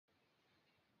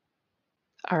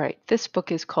All right, this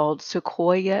book is called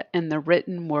Sequoyah and the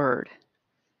Written Word,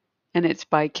 and it's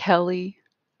by Kelly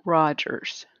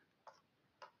Rogers.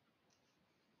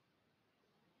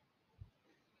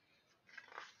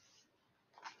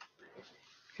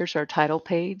 Here's our title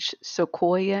page,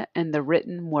 Sequoyah and the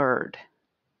Written Word.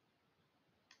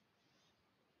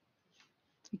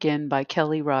 Again, by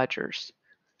Kelly Rogers.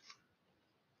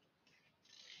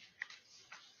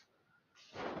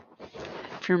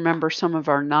 If you remember some of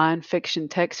our nonfiction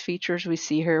text features we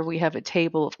see here, we have a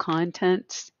table of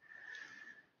contents,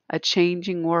 a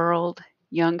changing world,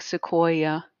 young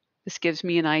Sequoyah. This gives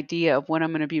me an idea of what I'm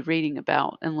going to be reading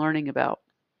about and learning about.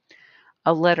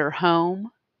 A letter home,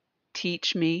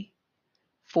 teach me,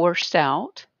 forced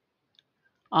out,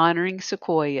 honoring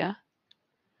Sequoyah,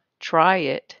 try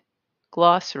it,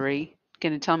 glossary,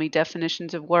 going to tell me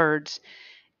definitions of words,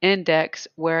 index,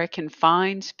 where I can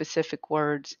find specific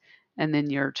words, and then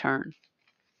your turn.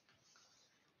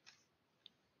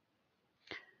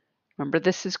 Remember,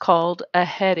 this is called a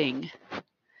heading.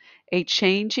 A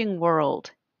changing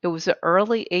world. It was the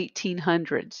early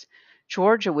 1800s.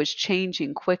 Georgia was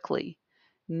changing quickly.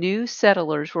 New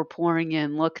settlers were pouring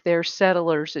in. Look, there's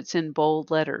settlers. It's in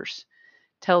bold letters.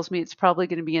 Tells me it's probably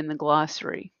going to be in the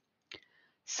glossary.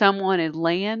 Some wanted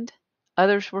land.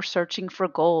 Others were searching for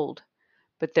gold.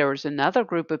 But there was another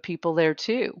group of people there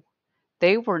too.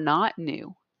 They were not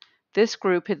new. This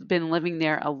group had been living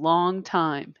there a long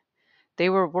time.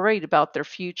 They were worried about their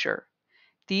future.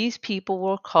 These people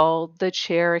were called the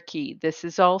Cherokee. This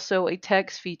is also a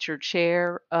text feature,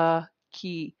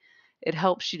 Cherokee. It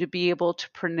helps you to be able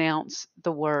to pronounce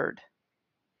the word.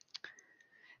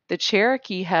 The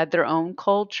Cherokee had their own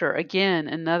culture. Again,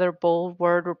 another bold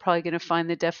word. We're probably going to find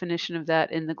the definition of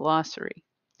that in the glossary.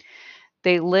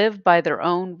 They lived by their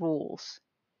own rules.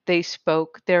 They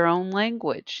spoke their own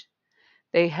language.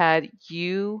 They had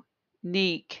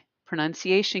unique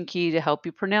pronunciation key to help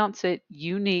you pronounce it,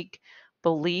 unique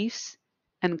beliefs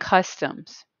and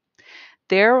customs.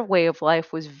 Their way of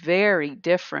life was very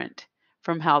different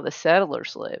from how the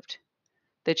settlers lived.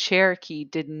 The Cherokee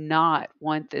did not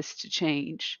want this to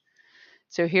change.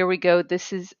 So here we go.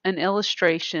 This is an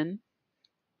illustration.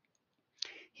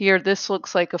 Here, this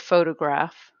looks like a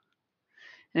photograph.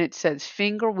 And it says,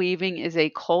 finger weaving is a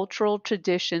cultural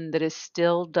tradition that is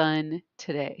still done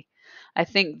today. I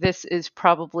think this is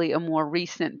probably a more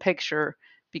recent picture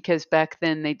because back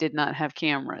then they did not have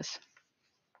cameras.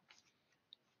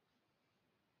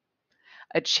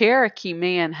 A Cherokee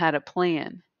man had a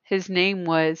plan. His name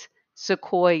was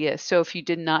Sequoyah. So if you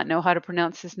did not know how to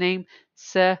pronounce his name,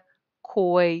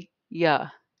 Sequoyah.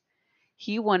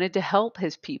 He wanted to help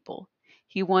his people.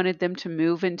 He wanted them to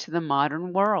move into the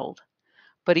modern world.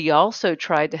 But he also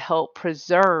tried to help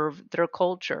preserve their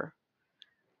culture.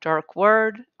 Dark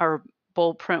word or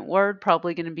bold print word,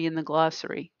 probably going to be in the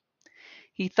glossary.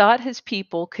 He thought his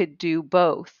people could do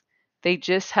both. They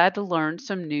just had to learn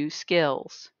some new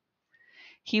skills.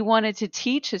 He wanted to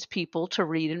teach his people to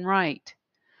read and write,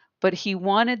 but he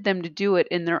wanted them to do it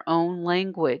in their own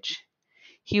language.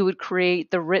 He would create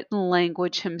the written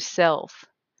language himself.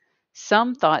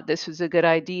 Some thought this was a good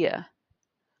idea.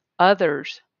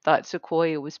 Others thought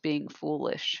Sequoyah was being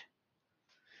foolish.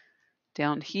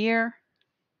 Down here,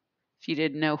 if you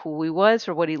didn't know who he was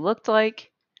or what he looked like,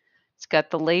 it's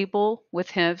got the label with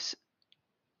his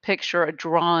picture, a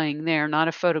drawing there, not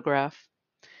a photograph.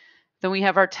 Then we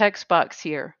have our text box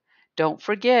here. Don't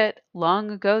forget, long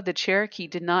ago the Cherokee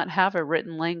did not have a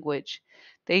written language.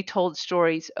 They told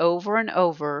stories over and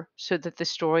over so that the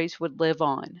stories would live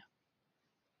on.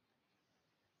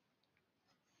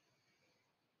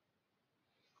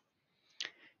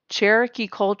 Cherokee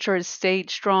culture has stayed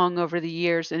strong over the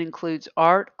years and includes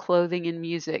art, clothing, and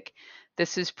music.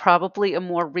 This is probably a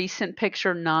more recent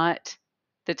picture, not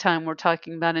the time we're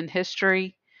talking about in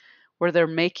history, where they're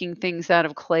making things out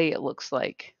of clay, it looks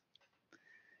like.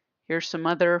 Here's some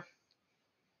other,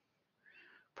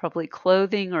 probably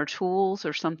clothing or tools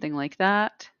or something like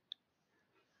that.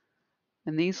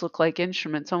 And these look like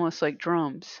instruments, almost like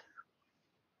drums.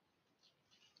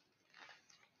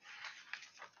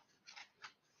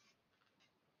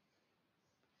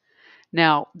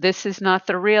 Now, this is not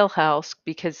the real house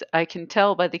because I can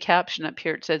tell by the caption up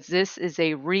here, it says this is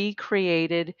a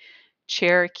recreated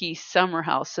Cherokee summer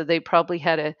house. So they probably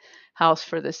had a house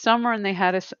for the summer and they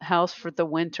had a house for the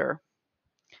winter.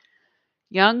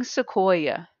 Young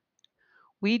Sequoyah.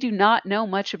 We do not know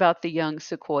much about the young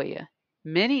Sequoyah.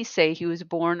 Many say he was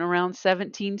born around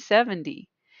 1770.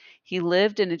 He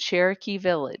lived in a Cherokee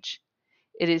village.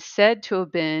 It is said to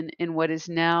have been in what is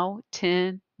now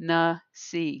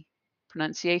Tennessee.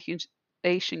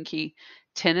 Pronunciation key,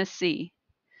 Tennessee.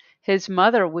 His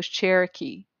mother was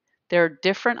Cherokee. There are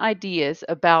different ideas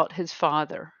about his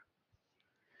father.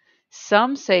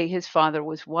 Some say his father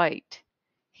was white.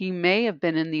 He may have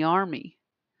been in the army.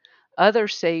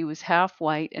 Others say he was half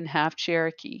white and half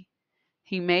Cherokee.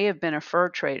 He may have been a fur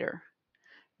trader.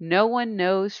 No one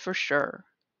knows for sure.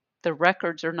 The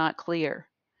records are not clear.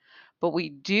 But we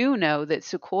do know that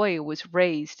Sequoyah was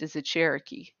raised as a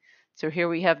Cherokee. So here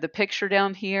we have the picture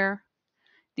down here.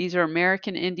 These are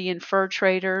American Indian fur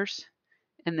traders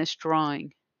in this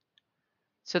drawing.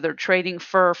 So they're trading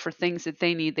fur for things that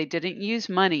they need. They didn't use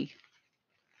money.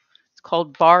 It's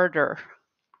called barter.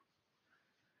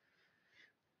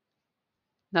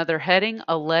 Now they're heading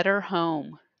a letter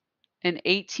home. In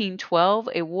 1812,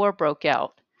 a war broke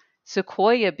out.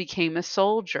 Sequoyah became a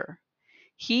soldier.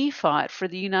 He fought for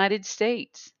the United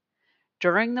States.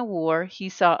 During the war, he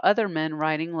saw other men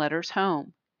writing letters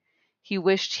home. He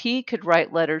wished he could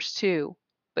write letters too,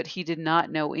 but he did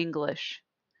not know English.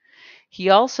 He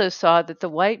also saw that the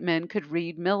white men could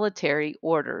read military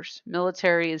orders.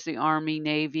 Military is the Army,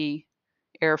 Navy,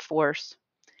 Air Force.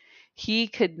 He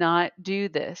could not do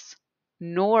this,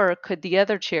 nor could the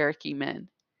other Cherokee men.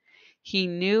 He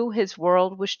knew his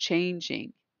world was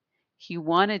changing. He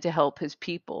wanted to help his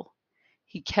people.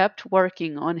 He kept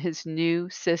working on his new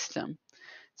system.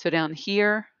 So down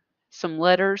here, some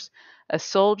letters. A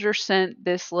soldier sent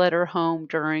this letter home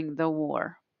during the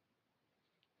war.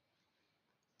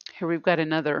 Here we've got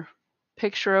another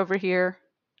picture over here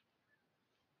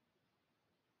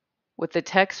with the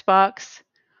text box,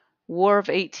 War of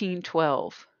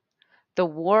 1812. The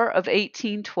War of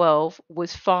 1812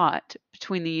 was fought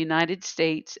between the United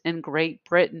States and Great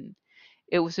Britain.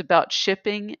 It was about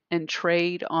shipping and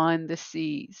trade on the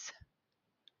seas.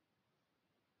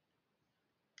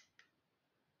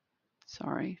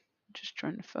 Sorry, just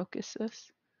trying to focus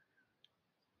this.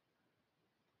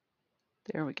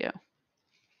 There we go.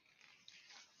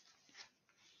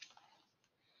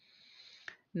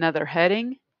 Another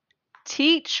heading,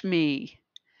 Teach Me.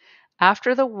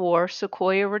 After the war,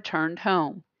 Sequoyah returned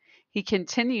home. He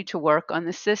continued to work on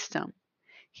the system.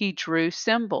 He drew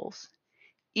symbols.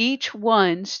 Each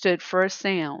one stood for a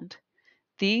sound.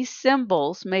 These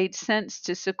symbols made sense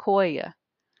to Sequoyah,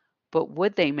 but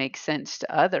would they make sense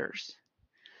to others?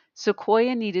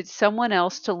 Sequoyah needed someone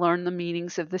else to learn the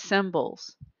meanings of the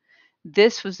symbols.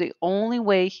 This was the only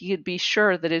way he could be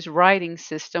sure that his writing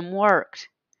system worked.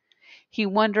 He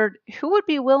wondered who would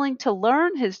be willing to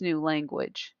learn his new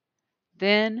language.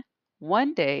 Then,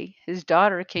 one day, his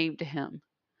daughter came to him.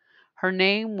 Her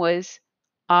name was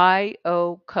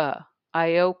Ioka.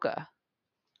 Ioka.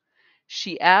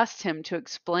 She asked him to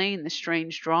explain the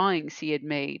strange drawings he had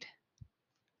made.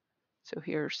 So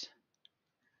here's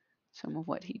some of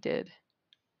what he did.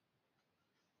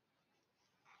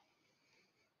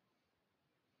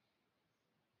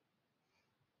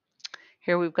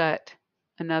 Here we've got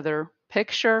another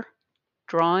picture,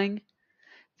 drawing,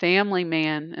 family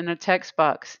man in a text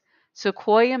box.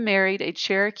 Sequoyah married a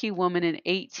Cherokee woman in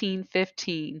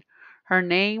 1815. Her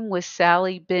name was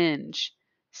Sally Binge.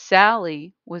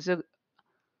 Sally was and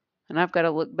I've got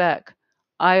to look back,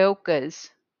 Ioka's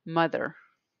mother.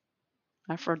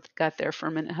 I forgot there for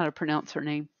a minute how to pronounce her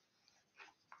name.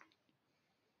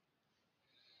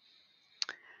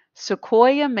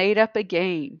 Sequoyah made up a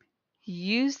game. He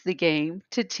used the game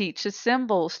to teach the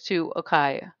symbols to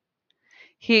Okaya.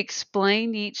 He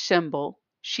explained each symbol.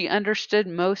 She understood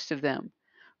most of them,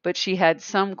 but she had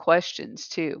some questions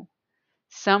too.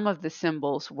 Some of the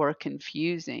symbols were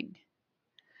confusing.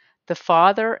 The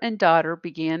father and daughter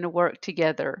began to work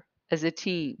together as a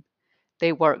team.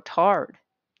 They worked hard.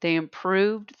 They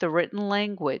improved the written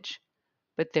language,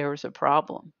 but there was a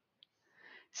problem.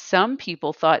 Some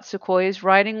people thought Sequoyah's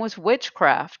writing was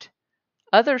witchcraft.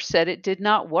 Others said it did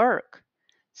not work.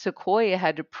 Sequoyah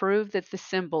had to prove that the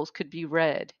symbols could be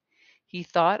read. He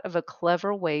thought of a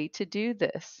clever way to do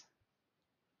this.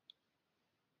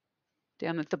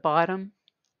 Down at the bottom,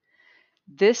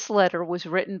 this letter was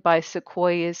written by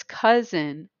Sequoyah's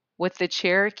cousin with the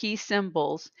Cherokee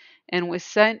symbols and was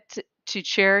sent to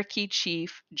Cherokee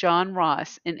Chief John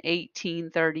Ross in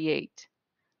 1838.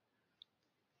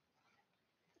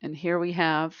 And here we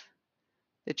have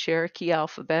the Cherokee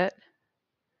alphabet.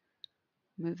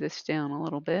 Move this down a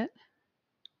little bit.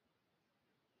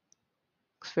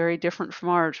 Looks very different from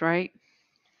ours, right?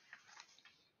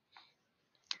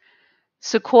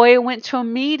 Sequoyah went to a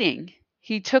meeting.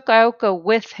 He took Ioka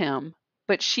with him,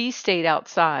 but she stayed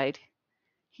outside.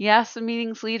 He asked the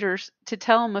meeting's leaders to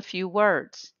tell him a few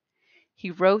words. He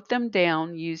wrote them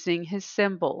down using his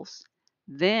symbols.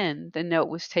 Then the note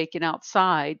was taken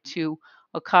outside to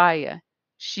Okaya.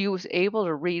 She was able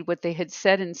to read what they had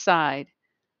said inside.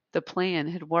 The plan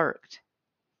had worked.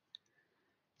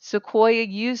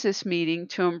 Sequoyah used this meeting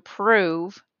to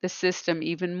improve the system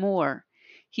even more.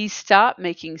 He stopped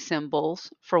making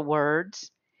symbols for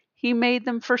words. He made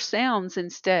them for sounds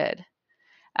instead.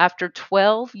 After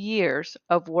 12 years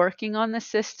of working on the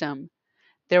system,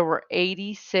 there were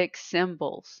 86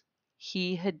 symbols.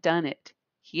 He had done it.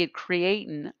 He had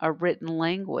created a written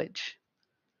language.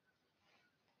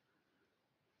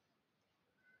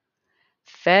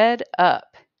 Fed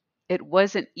up. It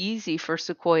wasn't easy for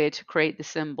Sequoyah to create the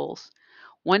symbols.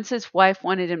 Once his wife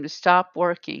wanted him to stop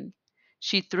working.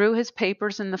 She threw his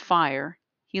papers in the fire.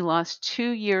 He lost 2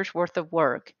 years' worth of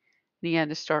work, and he had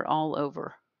to start all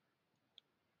over.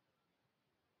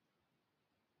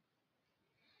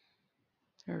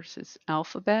 There's his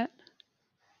alphabet.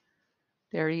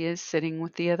 There he is sitting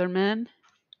with the other men.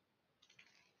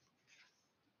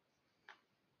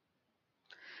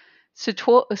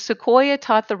 Sequoyah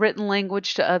taught the written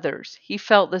language to others. He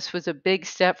felt this was a big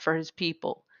step for his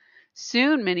people.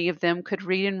 Soon many of them could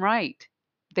read and write.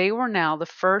 They were now the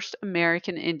first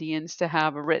American Indians to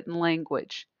have a written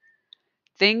language.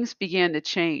 Things began to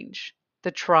change. The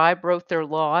tribe wrote their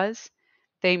laws.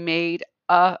 They made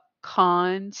a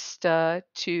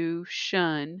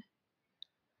constitution.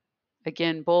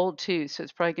 Again, bold too, so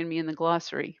it's probably going to be in the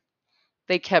glossary.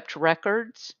 They kept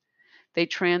records. They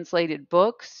translated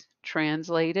books,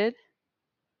 translated,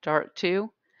 dark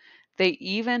too. They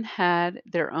even had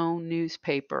their own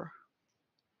newspaper.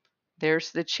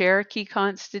 There's the Cherokee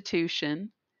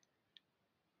Constitution.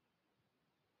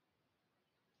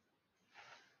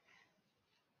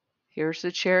 Here's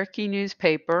the Cherokee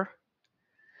newspaper.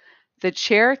 The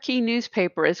Cherokee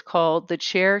newspaper is called the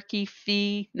Cherokee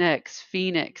Phoenix.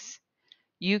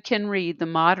 You can read the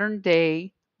modern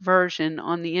day version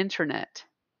on the internet.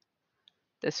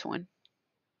 This one.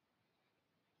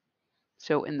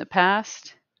 So in the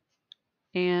past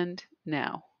and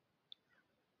now.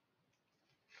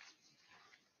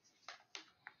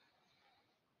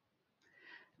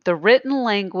 The written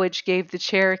language gave the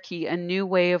Cherokee a new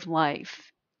way of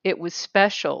life. It was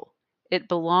special. It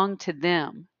belonged to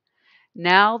them.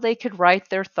 Now they could write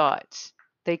their thoughts.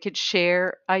 They could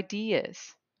share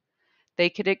ideas. They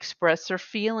could express their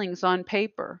feelings on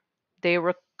paper. They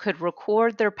could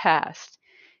record their past.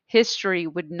 History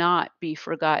would not be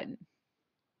forgotten.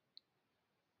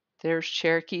 There's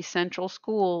Cherokee Central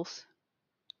Schools.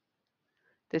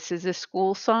 This is a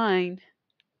school sign.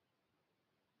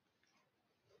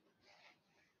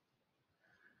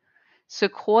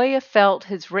 Sequoyah felt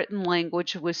his written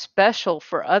language was special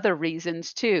for other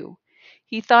reasons too.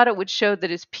 He thought it would show that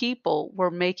his people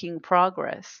were making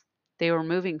progress. They were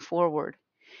moving forward.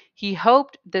 He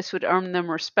hoped this would earn them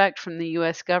respect from the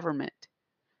U.S. government.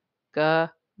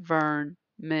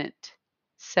 Government.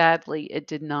 Sadly, it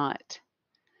did not.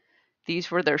 These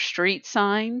were their street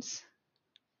signs.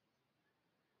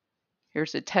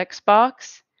 Here's a text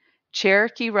box.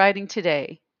 Cherokee writing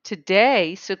today.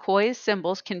 Today, Sequoyah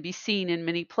symbols can be seen in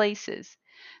many places.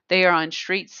 They are on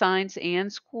street signs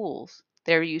and schools.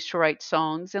 They are used to write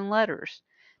songs and letters.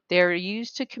 They are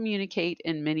used to communicate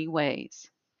in many ways.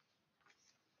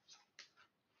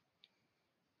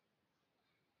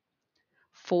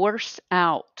 Force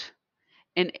out.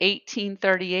 In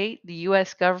 1838, the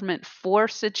U.S. government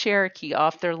forced the Cherokee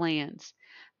off their lands.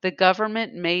 The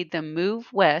government made them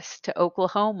move west to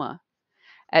Oklahoma.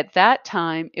 At that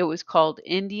time, it was called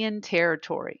Indian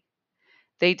Territory.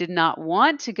 They did not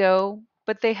want to go,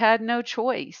 but they had no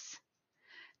choice.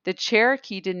 The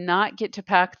Cherokee did not get to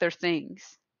pack their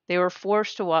things. They were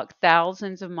forced to walk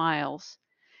thousands of miles.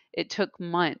 It took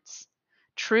months.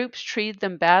 Troops treated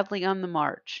them badly on the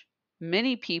march.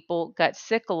 Many people got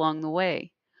sick along the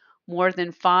way. More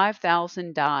than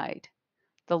 5,000 died.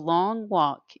 The long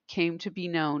walk came to be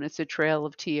known as the Trail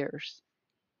of Tears.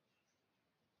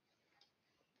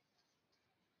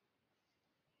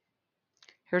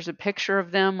 Here's a picture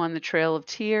of them on the Trail of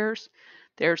Tears.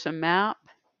 There's a map,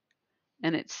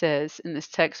 and it says in this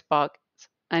text box,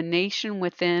 a nation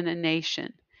within a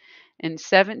nation. In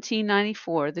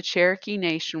 1794, the Cherokee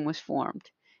Nation was formed.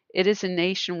 It is a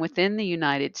nation within the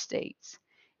United States.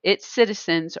 Its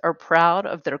citizens are proud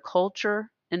of their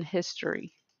culture and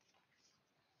history.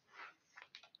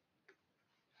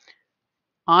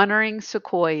 Honoring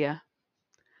Sequoyah.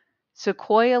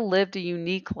 Sequoyah lived a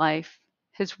unique life.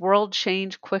 His world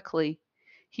changed quickly.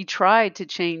 He tried to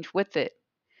change with it.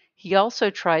 He also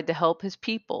tried to help his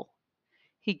people.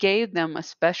 He gave them a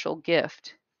special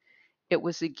gift. It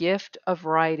was a gift of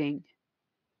writing.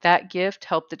 That gift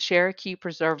helped the Cherokee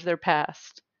preserve their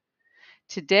past.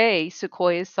 Today,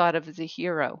 Sequoyah is thought of as a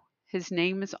hero. His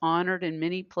name is honored in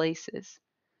many places.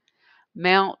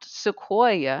 Mount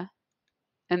Sequoyah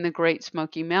in the Great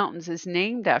Smoky Mountains is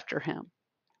named after him.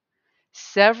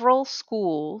 Several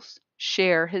schools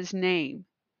share his name.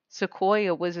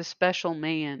 Sequoyah was a special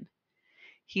man.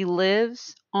 He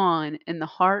lives on in the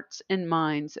hearts and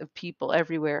minds of people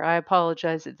everywhere. I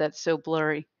apologize that that's so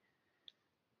blurry.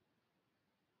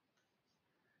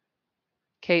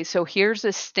 Okay, so here's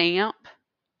a stamp,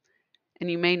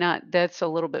 and you may not, that's a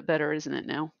little bit better, isn't it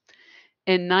now?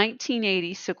 In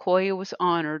 1980, Sequoyah was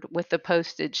honored with the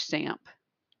postage stamp.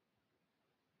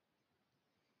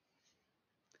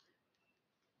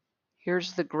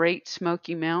 Here's the Great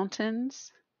Smoky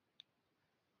Mountains.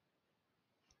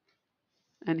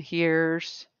 And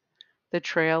here's the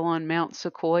trail on Mount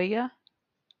Sequoyah.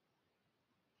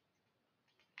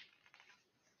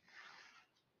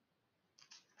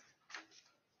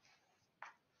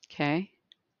 Okay.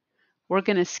 We're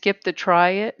going to skip the try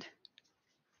it.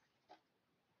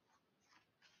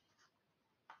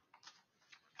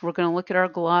 We're going to look at our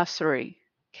glossary.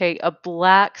 Okay, a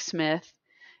blacksmith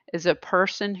is a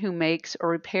person who makes or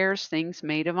repairs things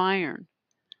made of iron.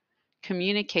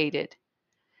 Communicated,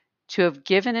 to have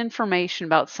given information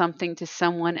about something to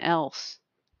someone else.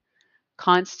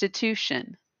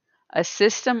 Constitution, a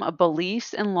system of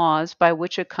beliefs and laws by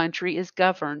which a country is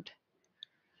governed.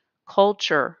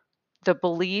 Culture, the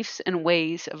beliefs and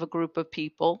ways of a group of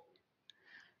people.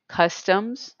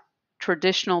 Customs,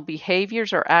 traditional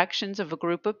behaviors or actions of a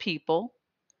group of people.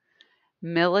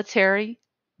 Military,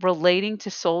 relating to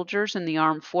soldiers in the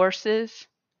armed forces.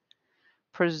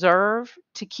 Preserve,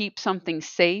 to keep something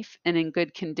safe and in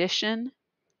good condition.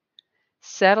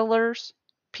 Settlers,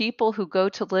 people who go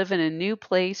to live in a new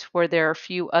place where there are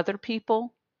few other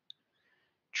people.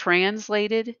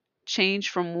 Translated, change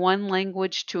from one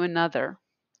language to another.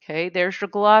 Okay, there's your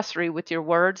glossary with your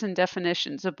words and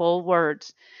definitions of bold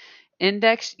words.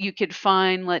 Index, you could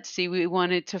find, let's see, we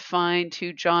wanted to find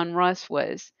who John Ross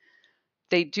was.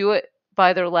 They do it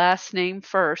by their last name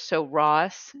first, so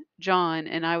Ross, John,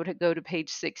 and I would go to page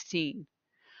 16.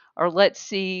 Or let's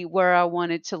see where I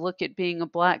wanted to look at being a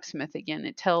blacksmith again.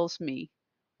 It tells me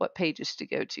what pages to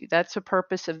go to. That's the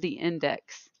purpose of the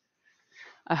index.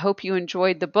 I hope you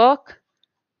enjoyed the book.